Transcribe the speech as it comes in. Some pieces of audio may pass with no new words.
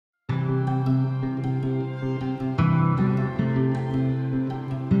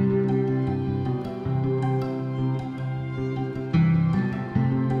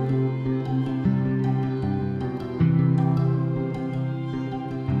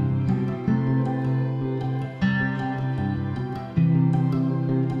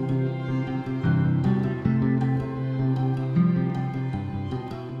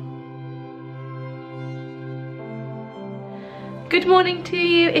Good morning to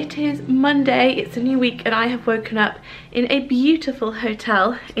you. It is Monday, it's a new week, and I have woken up in a beautiful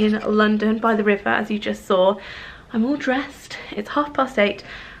hotel in London by the river, as you just saw. I'm all dressed, it's 8:30,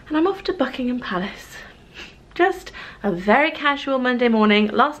 and I'm off to Buckingham Palace. Just a very casual Monday morning.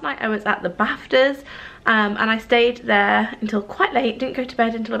 Last night I was at the BAFTAs, and I stayed there until quite late, didn't go to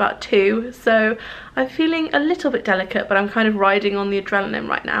bed until about 2, so I'm feeling a little bit delicate, but I'm kind of riding on the adrenaline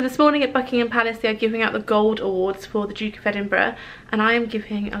right now. This morning at Buckingham Palace they are giving out the Gold Awards for the Duke of Edinburgh, and I am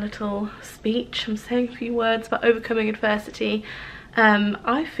giving a little speech. I'm saying a few words about overcoming adversity.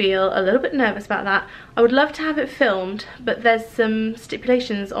 I feel a little bit nervous about that. I would love to have it filmed, but there's some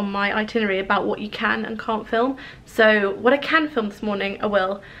stipulations on my itinerary about what you can and can't film. So what I can film this morning, I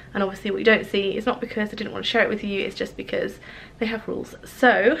will, and obviously what you don't see is not because I didn't want to share it with you, it's just because they have rules.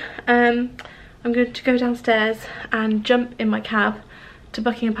 So I'm going to go downstairs and jump in my cab to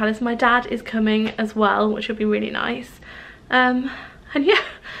Buckingham Palace. My dad is coming as well, which will be really nice. And yeah,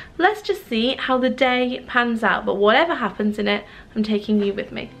 let's just see how the day pans out, but whatever happens in it, I'm taking you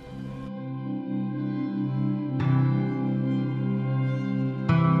with me.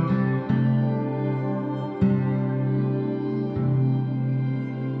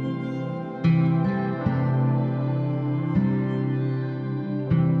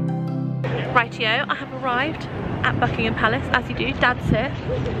 Rightio, I have arrived at Buckingham Palace, as you do. Dad's here.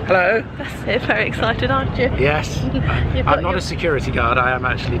 Hello. That's it, very excited, aren't you? Yes. I'm not a security guard, I am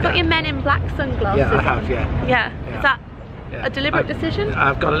actually Got your Men in Black sunglasses. Yeah, I have, yeah. Yeah. Is that a deliberate decision?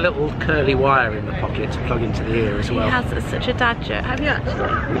 I've got a little curly wire in the pocket to plug into the ear as well. He has such a dad joke. Have you actually?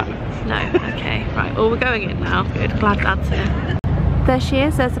 No. No, okay. Right, well we're going in now. Good, glad Dad's here. There she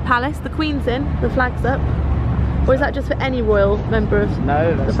is, there's the palace. The Queen's in, the flag's up. Or is that just for any royal member of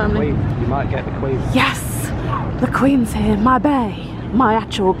the family? The Queen. You might get the Queen. Yes! The Queen's here, my bae, my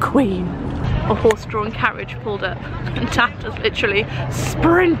actual Queen. A horse-drawn carriage pulled up and Dad has literally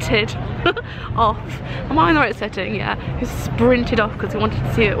sprinted off. Am I in the right setting? Yeah. He sprinted off because he wanted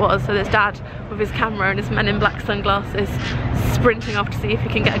to see who it was. So there's Dad with his camera and his Men in Black sunglasses sprinting off to see if he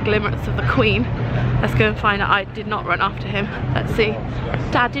can get a glimpse of the Queen. Let's go and find out. I did not run after him. Let's see.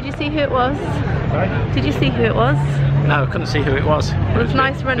 Dad, did you see who it was? Sorry? Did you see who it was? No, I couldn't see who it was. It was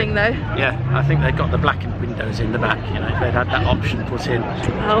nice running though. Yeah, I think they've got the blackened windows in the back, you know, they'd had that option put in.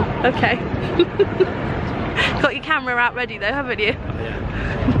 Oh, okay. Got your camera out ready though, haven't you? Oh, yeah.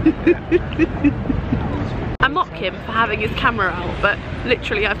 I mock him for having his camera out, but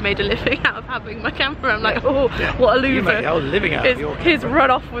literally I've made a living out of having my camera. I'm like, oh, yeah. What a loser. You made a whole living out of your camera. He's run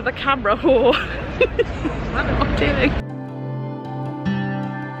off with a camera. Oh. I don't know what I'm doing.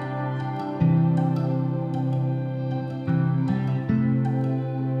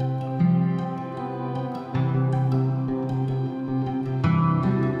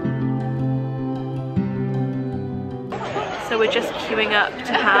 So we're just queuing up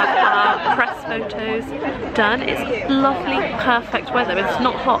to have our press photos done. It's lovely, perfect weather. It's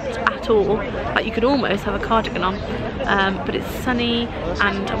not hot at all. Like you could almost have a cardigan on, but it's sunny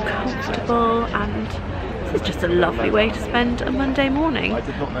and I'm comfortable, and this is just a lovely way to spend a Monday morning.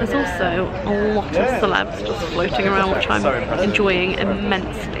 There's also a lot of celebs just floating around, which I'm enjoying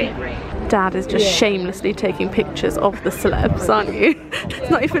immensely. Dad is just shamelessly taking pictures of the celebs, aren't you? He's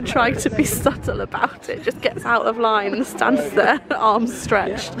not even trying to be subtle about it, just gets out of line and stands there, arms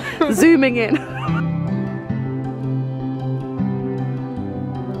stretched, zooming in.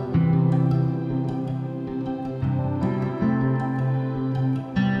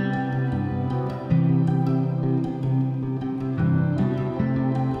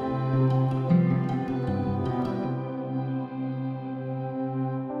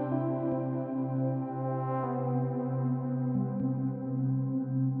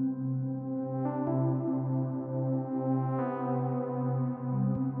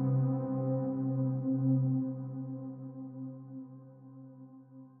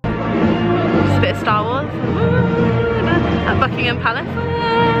 Bit of Star Wars at Buckingham Palace.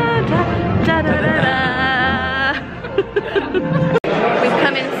 We've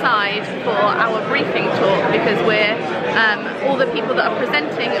come inside for our briefing talk because we're all the people that are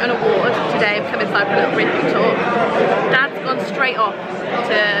presenting an award today have come inside for a little briefing talk. Dad's gone straight off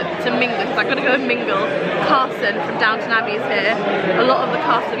to mingle because I'm going to go and mingle. Carson from Downton Abbey is here. A lot of the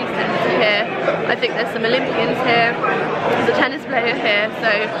cast of EastEnders are here. I think there's some Olympians here. There's a tennis player here. So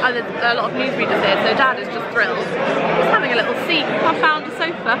there's a lot of newsreaders here. So Dad is just thrilled. Just having a little seat. I found a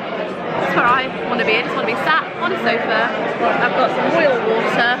sofa. That's where I want to be. I just want to be sat on a sofa. I've got some royal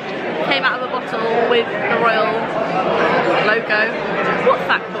water. Came out of a bottle with the royal logo. What's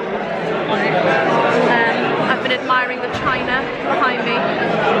that called? I've been admiring the china behind me.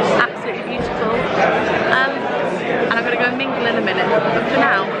 Absolutely beautiful. and I'm going to go mingle in a minute. But for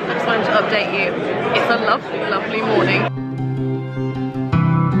now, I just wanted to update you. It's a lovely, lovely morning.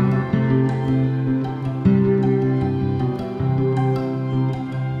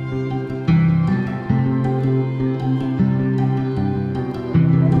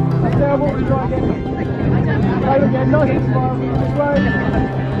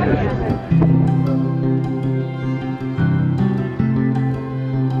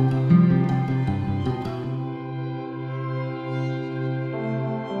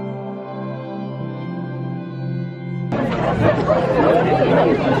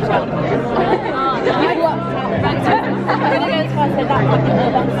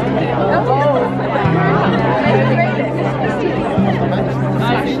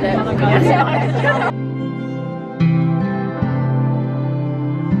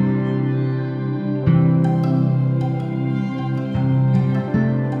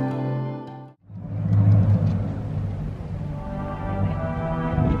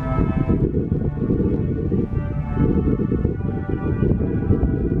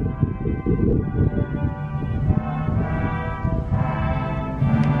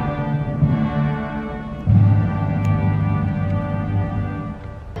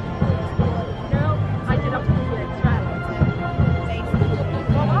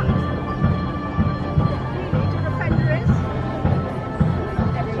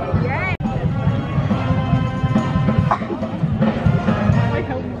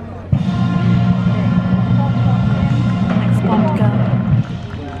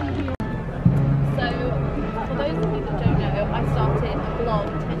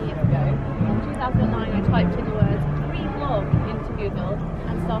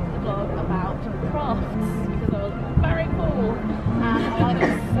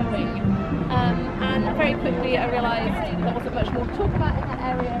 I realised there wasn't much more to talk about in that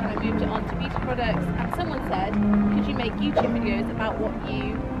area, and I moved it on to beauty products, and someone said, could you make YouTube videos about what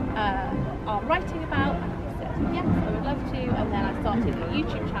you are writing about? And I said yes, I would love to, and then I started a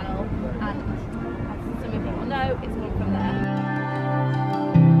YouTube channel, and as some of you will know, it's gone from there.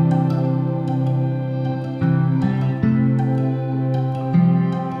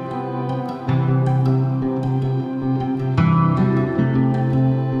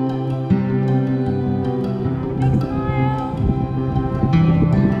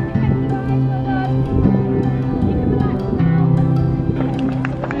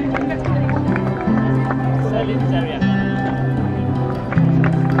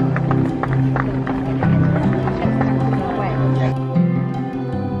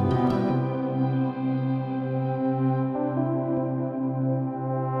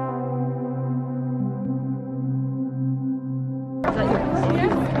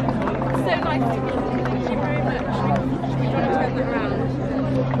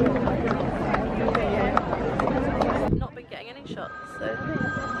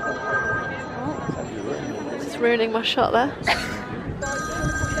 Ruining my shot there.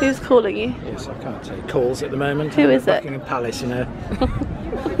 Who's calling you? Yes, I can't take calls at the moment. Who is it? Buckingham Palace, you know.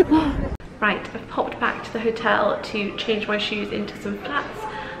 Right, I've popped back to the hotel to change my shoes into some flats,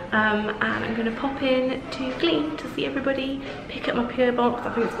 and I'm going to pop in to Gleam to see everybody, pick up my PO box.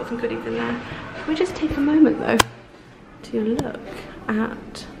 I think it's got some goodies in there. Can we just take a moment though to look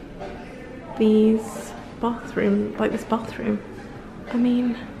at these bathroom, like this bathroom. I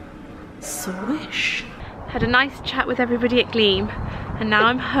mean, swish. Had a nice chat with everybody at Gleam, and now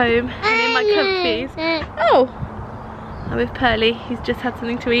I'm home and in my comfies. Oh, I'm with Pearly, he's just had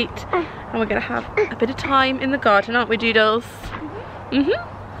something to eat, and we're gonna have a bit of time in the garden, aren't we, Doodles?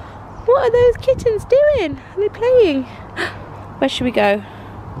 What are those kittens doing? Are they playing? Where should we go?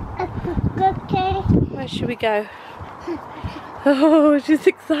 Where should we go? Oh, she's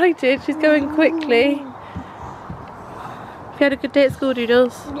excited, she's going quickly. Have you had a good day at school,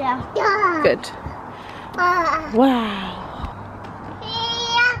 Doodles? Yeah. Good. Wow.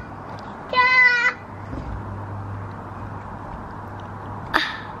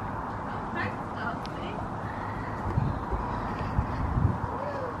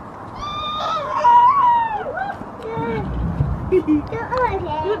 You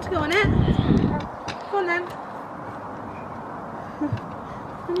want to go on it? Go on then.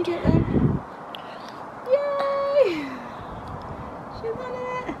 Let me get them. Yay! She's on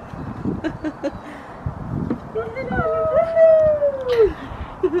it.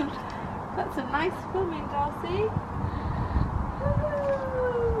 That's a nice swimming, Darcy.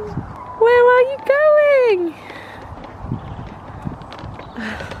 Where are you going?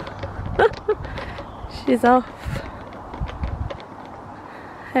 She's off.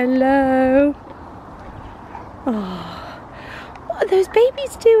 Hello. Oh, what are those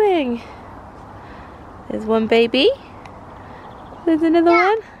babies doing? There's one baby. There's another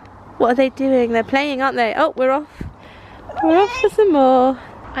one. What are they doing? They're playing, aren't they? Oh, we're off. We're off for some more.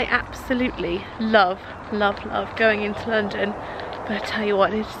 I absolutely love going into London. But I tell you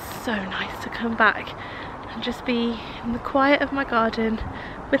what, it's so nice to come back and just be in the quiet of my garden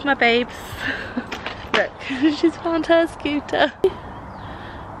with my babes. Look, she's found her scooter.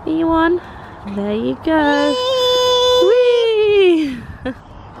 Are you on? There you go. Whee!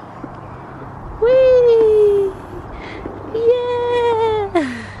 Whee! Yeah!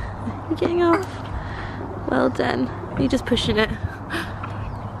 You're getting off. Well done. You're just pushing it.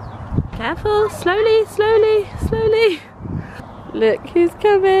 Careful, slowly, slowly, slowly. Look who's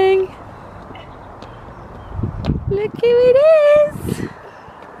coming. Look who it is.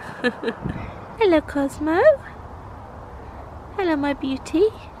 Hello, Cosmo. Hello, my beauty.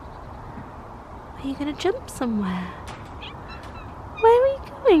 Are you going to jump somewhere? Where are you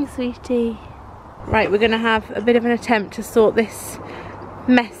going, sweetie? Right, we're going to have a bit of an attempt to sort this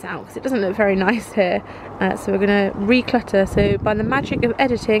mess out because it doesn't look very nice here. So we're going to reclutter. So by the magic of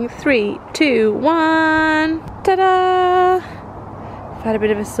editing, 3, 2, 1. Ta-da! I've had a bit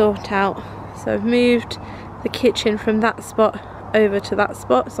of a sort out. So I've moved the kitchen from that spot over to that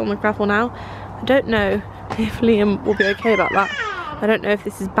spot. It's on the gravel now. I don't know if Liam will be okay about that. I don't know if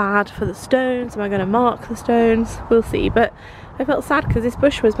this is bad for the stones. Am I going to mark the stones? We'll see. But I felt sad because this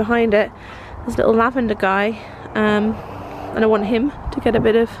bush was behind it. There's a little lavender guy, and I want him to get a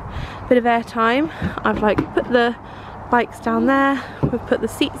bit of air time. I've like put the bikes down there. We've put the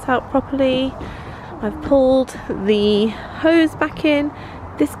seats out properly. I've pulled the hose back in.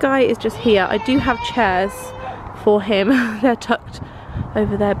 This guy is just here. I do have chairs for him. They're tucked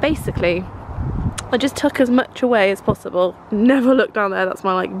over there. Basically, I just tuck as much away as possible. Never look down there. That's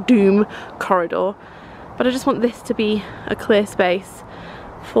my like doom corridor. But I just want this to be a clear space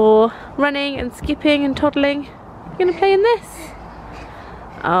for running and skipping and toddling. You're gonna play in this?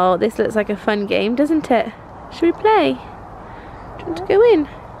 Oh, this looks like a fun game, doesn't it? Should we play? Do you want to go in?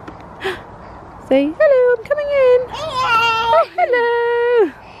 Say hello, I'm coming in. Oh,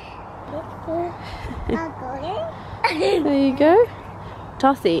 hello. There you go.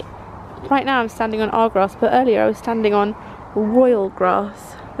 Darcy, right now I'm standing on our grass, but earlier I was standing on royal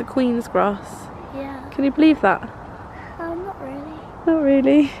grass, the Queen's grass. Yeah. Can you believe that? Not really. Not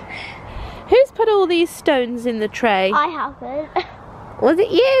really. Who's put all these stones in the tray? I haven't. Was it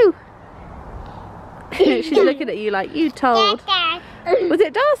you? She's looking at you like you told. Was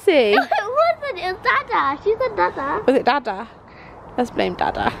it Darcy? It wasn't, it was Dada. She said Dada. Was it Dada? Let's blame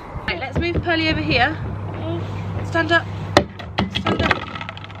Dada. Right, let's move Pearly over here. Stand up. Stand up.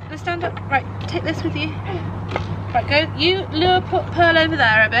 Let's stand up. Right, take this with you. Right, go. You lure Pearl over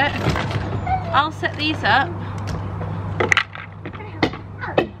there a bit. I'll set these up.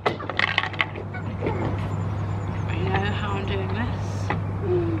 You know how I'm doing this.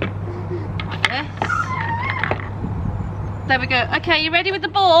 Like this. There we go. Okay, you ready with the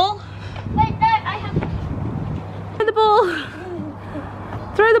ball? Wait, no, I have... Throw the ball.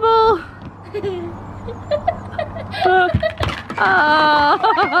 Throw the ball.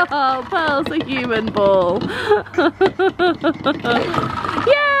 Oh, Pearl's a human ball.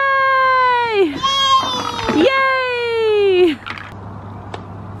 Yay! Yay!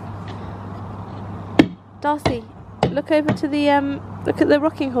 Darcy, look over to the look at the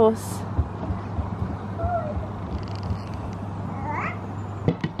rocking horse.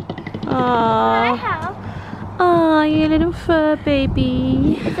 I Aww. have. Aw, you little fur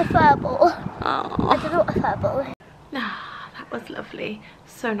baby. It's a fur ball. I Aww. don't know what a fur ball is. Ah, that was lovely.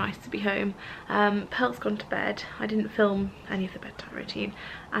 So nice to be home. Pearl's gone to bed. I didn't film any of the bedtime routine.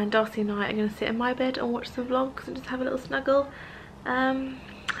 And Darcy and I are going to sit in my bed and watch some vlogs and just have a little snuggle. And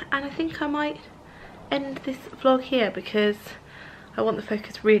I think I might end this vlog here because I want the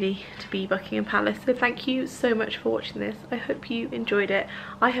focus really to be Buckingham Palace. So thank you so much for watching this. I hope you enjoyed it.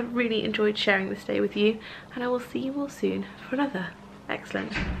 I have really enjoyed sharing this day with you, and I will see you all soon for another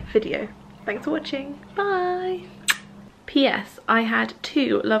excellent video. Thanks for watching. Bye. P.S. I had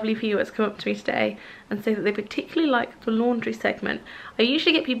 2 lovely viewers come up to me today and say that they particularly like the laundry segment. I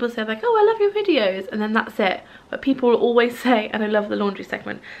usually get people say like, oh, I love your videos, and then that's it. But people will always say, and I love the laundry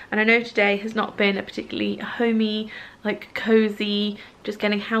segment. And I know today has not been a particularly homey, like cozy, just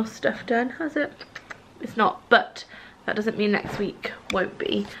getting house stuff done, has it? It's not, but that doesn't mean next week won't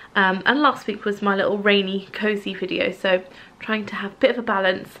be. And last week was my little rainy, cozy video, so trying to have a bit of a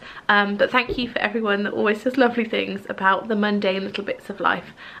balance. But thank you for everyone that always says lovely things about the mundane little bits of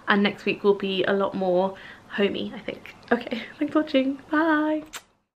life. And next week will be a lot more homey, I think. Okay, thanks for watching. Bye.